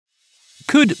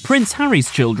Could Prince Harry's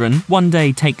children one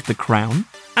day take the crown?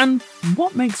 And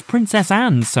what makes Princess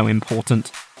Anne so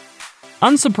important?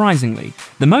 Unsurprisingly,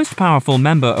 the most powerful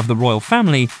member of the royal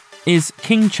family is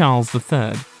King Charles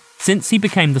III, since he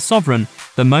became the sovereign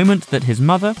the moment that his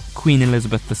mother, Queen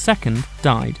Elizabeth II,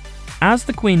 died. As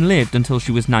the Queen lived until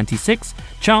she was 96,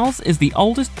 Charles is the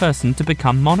oldest person to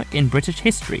become monarch in British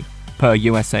history, per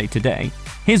USA Today.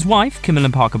 His wife, Camilla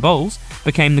Parker Bowles,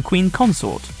 became the Queen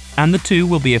Consort, and the two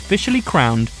will be officially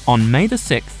crowned on May 6,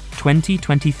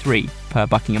 2023, per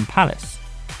Buckingham Palace.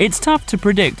 It's tough to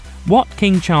predict what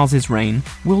King Charles's reign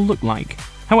will look like.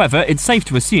 However, it's safe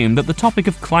to assume that the topic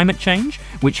of climate change,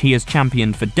 which he has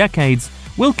championed for decades,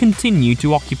 will continue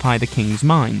to occupy the king's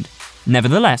mind.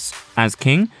 Nevertheless, as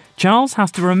king, Charles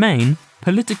has to remain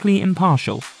politically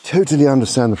impartial. Totally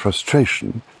understand the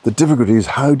frustration. The difficulty is,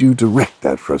 how do you direct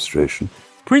that frustration?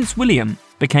 Prince William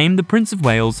became the Prince of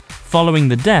Wales following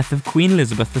the death of Queen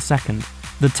Elizabeth II.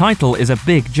 The title is a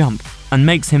big jump and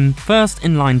makes him first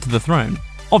in line to the throne.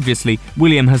 Obviously,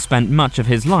 William has spent much of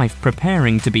his life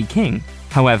preparing to be king.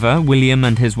 However, William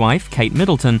and his wife, Kate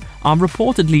Middleton, are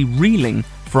reportedly reeling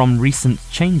from recent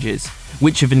changes,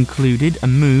 which have included a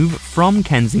move from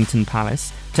Kensington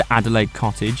Palace to Adelaide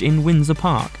Cottage in Windsor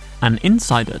Park. An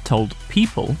insider told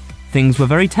People things were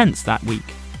very tense that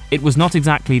week. It was not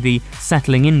exactly the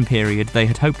settling-in period they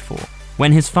had hoped for.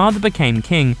 When his father became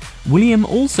king, William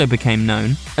also became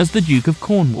known as the Duke of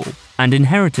Cornwall and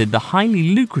inherited the highly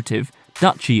lucrative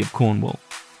Duchy of Cornwall.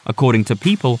 According to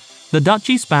People, the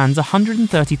duchy spans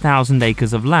 130,000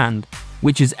 acres of land,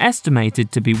 which is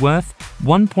estimated to be worth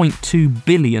 $1.2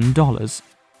 billion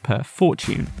per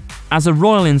Fortune. As a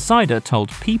royal insider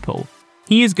told People,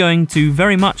 he is going to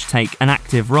very much take an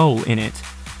active role in it.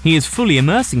 He is fully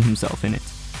immersing himself in it.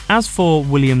 As for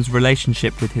William's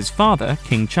relationship with his father,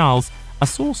 King Charles, a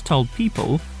source told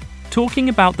People, talking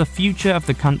about the future of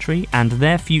the country and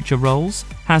their future roles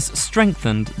has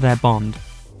strengthened their bond.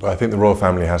 I think the royal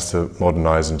family has to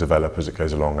modernise and develop as it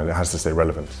goes along, and it has to stay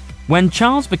relevant. When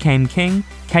Charles became king,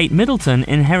 Kate Middleton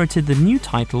inherited the new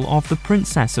title of the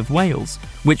Princess of Wales,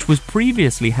 which was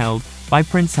previously held by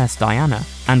Princess Diana.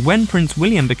 And when Prince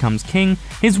William becomes king,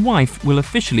 his wife will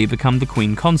officially become the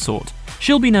Queen Consort.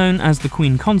 She'll be known as the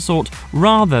Queen Consort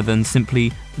rather than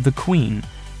simply the Queen,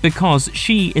 because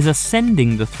she is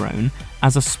ascending the throne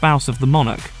as a spouse of the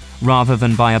monarch, rather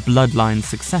than by a bloodline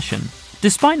succession.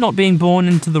 Despite not being born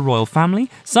into the royal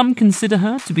family, some consider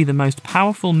her to be the most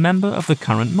powerful member of the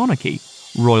current monarchy.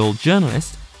 Royal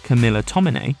journalist Camilla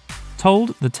Tominey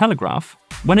told The Telegraph,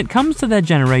 "When it comes to their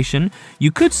generation,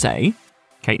 you could say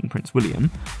Kate and Prince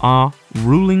William are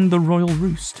ruling the royal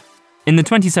roost." In the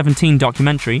 2017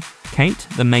 documentary, Kate,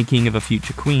 the Making of a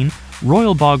Future Queen,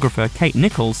 royal biographer Kate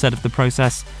Nichols said of the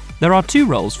process, "There are two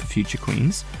roles for future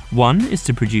queens. One is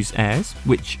to produce heirs,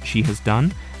 which she has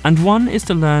done, and one is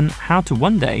to learn how to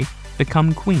one day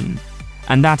become queen.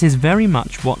 And that is very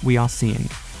much what we are seeing.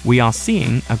 We are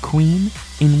seeing a queen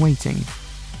in waiting."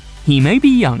 He may be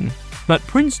young, but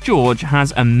Prince George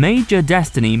has a major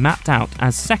destiny mapped out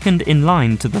as second in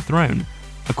line to the throne.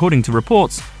 According to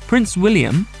reports, Prince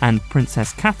William and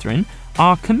Princess Catherine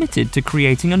are committed to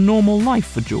creating a normal life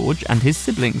for George and his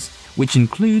siblings, which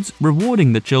includes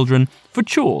rewarding the children for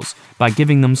chores by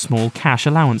giving them small cash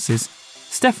allowances.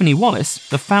 Stephanie Wallace,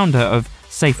 the founder of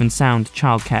Safe and Sound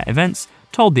Childcare Events,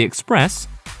 told The Express,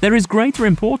 "There is greater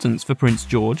importance for Prince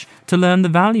George to learn the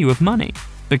value of money,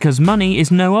 because money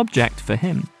is no object for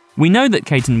him. We know that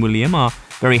Kate and William are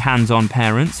very hands-on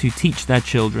parents who teach their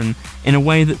children in a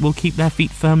way that will keep their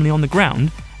feet firmly on the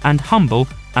ground and humble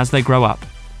as they grow up."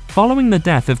 Following the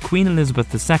death of Queen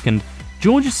Elizabeth II,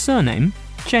 George's surname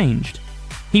changed.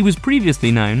 He was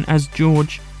previously known as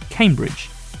George Cambridge,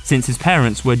 since his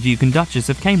parents were Duke and Duchess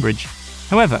of Cambridge.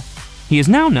 However, he is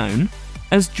now known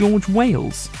as George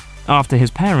Wales, after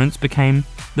his parents became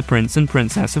the Prince and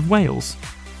Princess of Wales.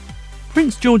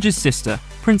 Prince George's sister,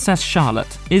 Princess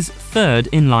Charlotte, is third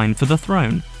in line for the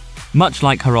throne. Much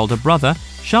like her older brother,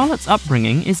 Charlotte's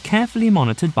upbringing is carefully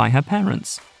monitored by her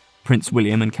parents, Prince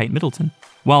William and Kate Middleton.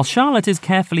 While Charlotte is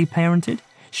carefully parented,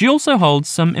 she also holds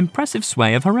some impressive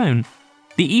sway of her own.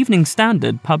 The Evening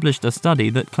Standard published a study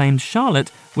that claimed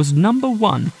Charlotte was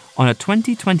 #1 on a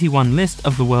 2021 list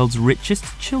of the world's richest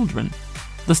children.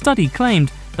 The study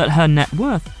claimed that her net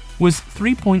worth was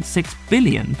 £3.6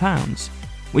 billion,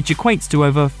 which equates to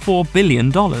over $4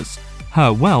 billion.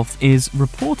 Her wealth is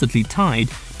reportedly tied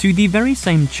to the very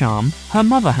same charm her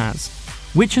mother has,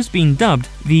 which has been dubbed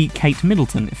the Kate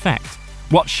Middleton effect.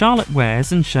 What Charlotte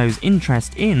wears and shows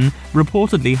interest in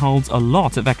reportedly holds a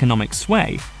lot of economic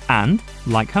sway, and,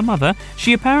 like her mother,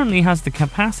 she apparently has the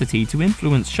capacity to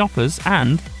influence shoppers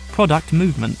and product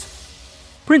movement.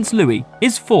 Prince Louis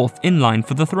is fourth in line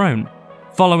for the throne,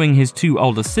 following his two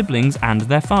older siblings and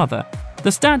their father.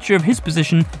 The stature of his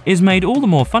position is made all the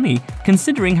more funny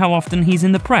considering how often he's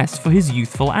in the press for his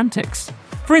youthful antics.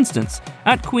 For instance,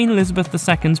 at Queen Elizabeth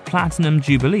II's Platinum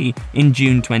Jubilee in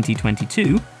June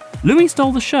 2022, Louis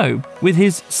stole the show with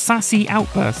his sassy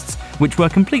outbursts, which were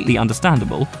completely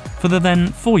understandable for the then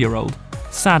 4-year-old.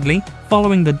 Sadly,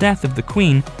 following the death of the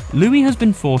Queen, Louis has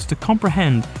been forced to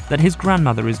comprehend that his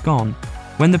grandmother is gone.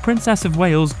 When the Princess of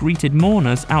Wales greeted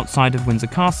mourners outside of Windsor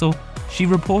Castle, she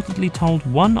reportedly told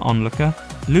one onlooker,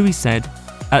 Louis said,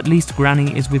 "At least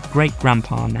Granny is with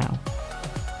great-grandpa now."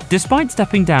 Despite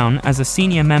stepping down as a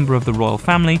senior member of the royal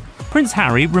family, Prince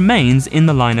Harry remains in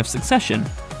the line of succession.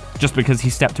 Just because he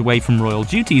stepped away from royal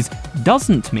duties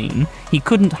doesn't mean he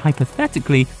couldn't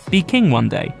hypothetically be king one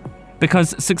day,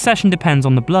 because succession depends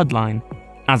on the bloodline.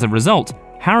 As a result,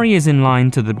 Harry is in line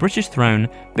to the British throne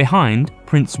behind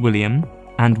Prince William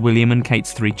and William and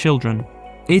Kate's 3 children.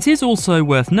 It is also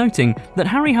worth noting that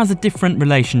Harry has a different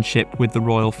relationship with the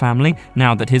royal family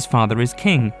now that his father is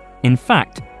king. In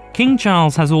fact, King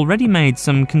Charles has already made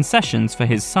some concessions for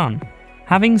his son.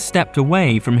 Having stepped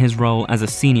away from his role as a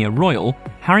senior royal,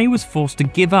 Harry was forced to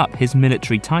give up his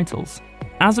military titles.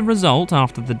 As a result,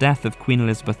 after the death of Queen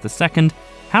Elizabeth II,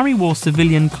 Harry wore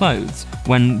civilian clothes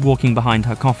when walking behind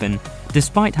her coffin,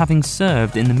 despite having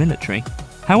served in the military.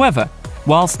 However,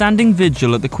 while standing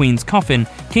vigil at the Queen's coffin,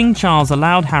 King Charles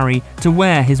allowed Harry to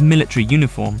wear his military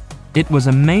uniform. It was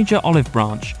a major olive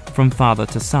branch from father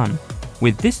to son.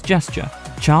 With this gesture,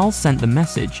 Charles sent the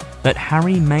message that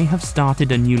Harry may have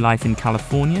started a new life in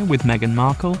California with Meghan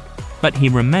Markle, but he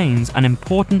remains an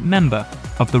important member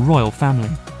of the royal family.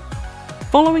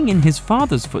 Following in his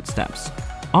father's footsteps,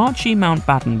 Archie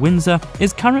Mountbatten-Windsor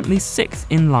is currently 6th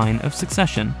in line of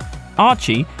succession.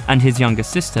 Archie and his younger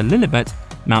sister Lilibet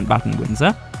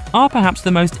Mountbatten-Windsor are perhaps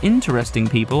the most interesting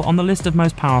people on the list of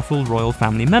most powerful royal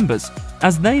family members,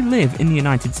 as they live in the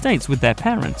United States with their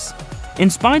parents. In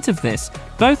spite of this,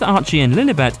 both Archie and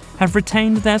Lilibet have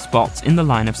retained their spots in the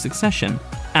line of succession,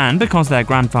 and because their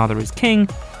grandfather is king,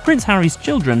 Prince Harry's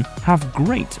children have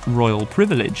great royal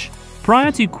privilege.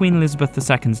 Prior to Queen Elizabeth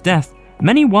II's death,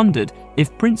 many wondered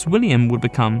if Prince William would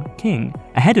become king,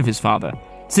 ahead of his father,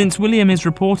 since William is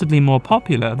reportedly more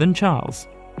popular than Charles.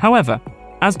 However,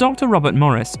 as Dr. Robert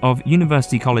Morris of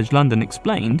University College London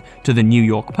explained to the New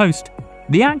York Post,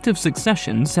 the Act of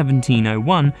Succession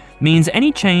 1701 means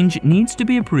any change needs to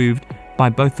be approved by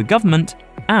both the government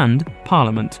and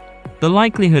Parliament. The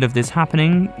likelihood of this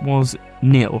happening was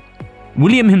nil.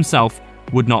 William himself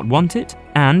would not want it,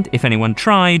 and if anyone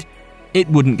tried, it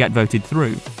wouldn't get voted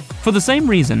through. For the same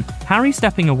reason, Harry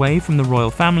stepping away from the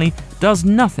royal family does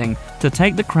nothing to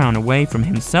take the crown away from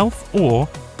himself or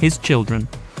his children.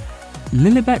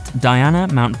 Lilibet Diana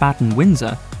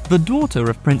Mountbatten-Windsor, the daughter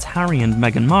of Prince Harry and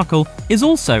Meghan Markle, is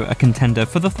also a contender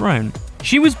for the throne.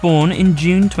 She was born in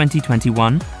June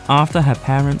 2021 after her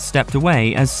parents stepped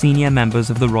away as senior members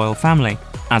of the royal family.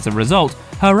 As a result,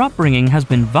 her upbringing has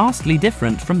been vastly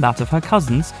different from that of her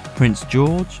cousins, Prince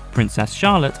George, Princess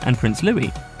Charlotte, and Prince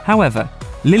Louis. However,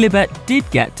 Lilibet did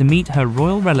get to meet her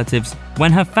royal relatives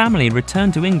when her family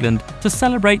returned to England to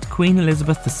celebrate Queen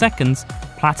Elizabeth II's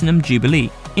Platinum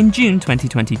Jubilee in June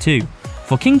 2022.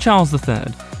 For King Charles III,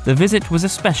 the visit was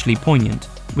especially poignant,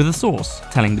 with a source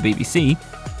telling the BBC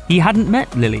he hadn't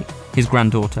met Lily, his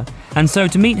granddaughter, and so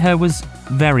to meet her was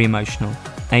very emotional,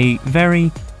 a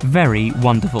very, very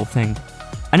wonderful thing.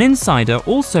 An insider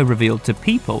also revealed to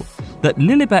People that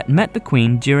Lilibet met the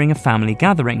Queen during a family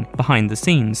gathering behind the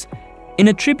scenes. In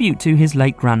a tribute to his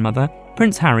late grandmother,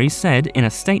 Prince Harry said in a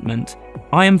statement,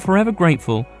 "I am forever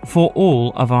grateful for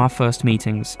all of our first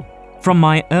meetings. From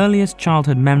my earliest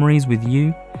childhood memories with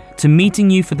you, to meeting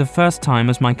you for the first time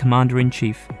as my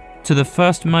Commander-in-Chief, to the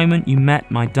first moment you met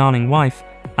my darling wife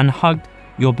and hugged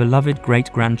your beloved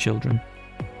great-grandchildren."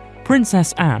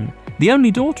 Princess Anne, the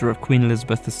only daughter of Queen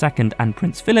Elizabeth II and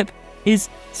Prince Philip, is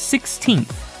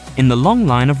 16th in the long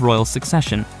line of royal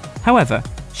succession. However,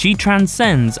 she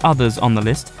transcends others on the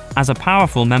list as a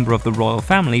powerful member of the royal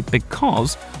family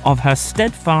because of her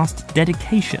steadfast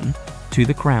dedication to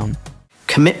the crown.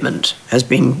 Commitment has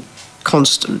been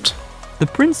constant. The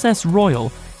Princess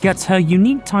Royal gets her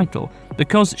unique title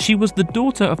because she was the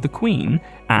daughter of the Queen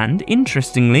and,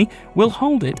 interestingly, will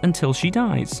hold it until she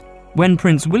dies. When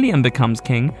Prince William becomes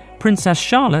king, Princess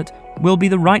Charlotte will be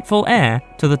the rightful heir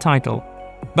to the title,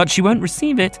 but she won't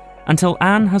receive it until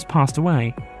Anne has passed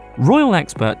away. Royal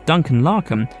expert Duncan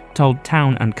Larkham told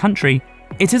Town and Country,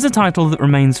 "It is a title that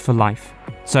remains for life,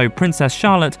 so Princess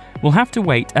Charlotte will have to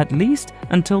wait at least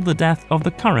until the death of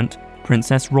the current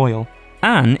Princess Royal."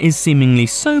 Anne is seemingly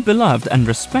so beloved and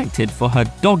respected for her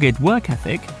dogged work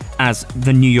ethic. As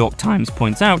the New York Times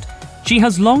points out, she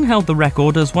has long held the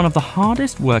record as one of the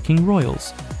hardest working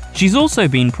royals. She's also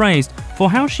been praised for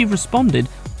how she responded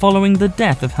following the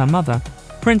death of her mother.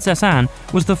 Princess Anne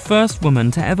was the first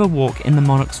woman to ever walk in the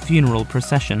monarch's funeral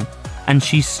procession, and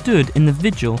she stood in the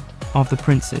vigil of the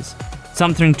princes,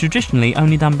 something traditionally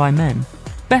only done by men.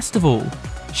 Best of all,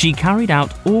 she carried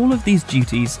out all of these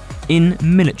duties in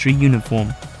military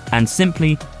uniform and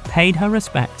simply paid her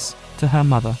respects to her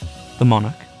mother, the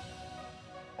monarch.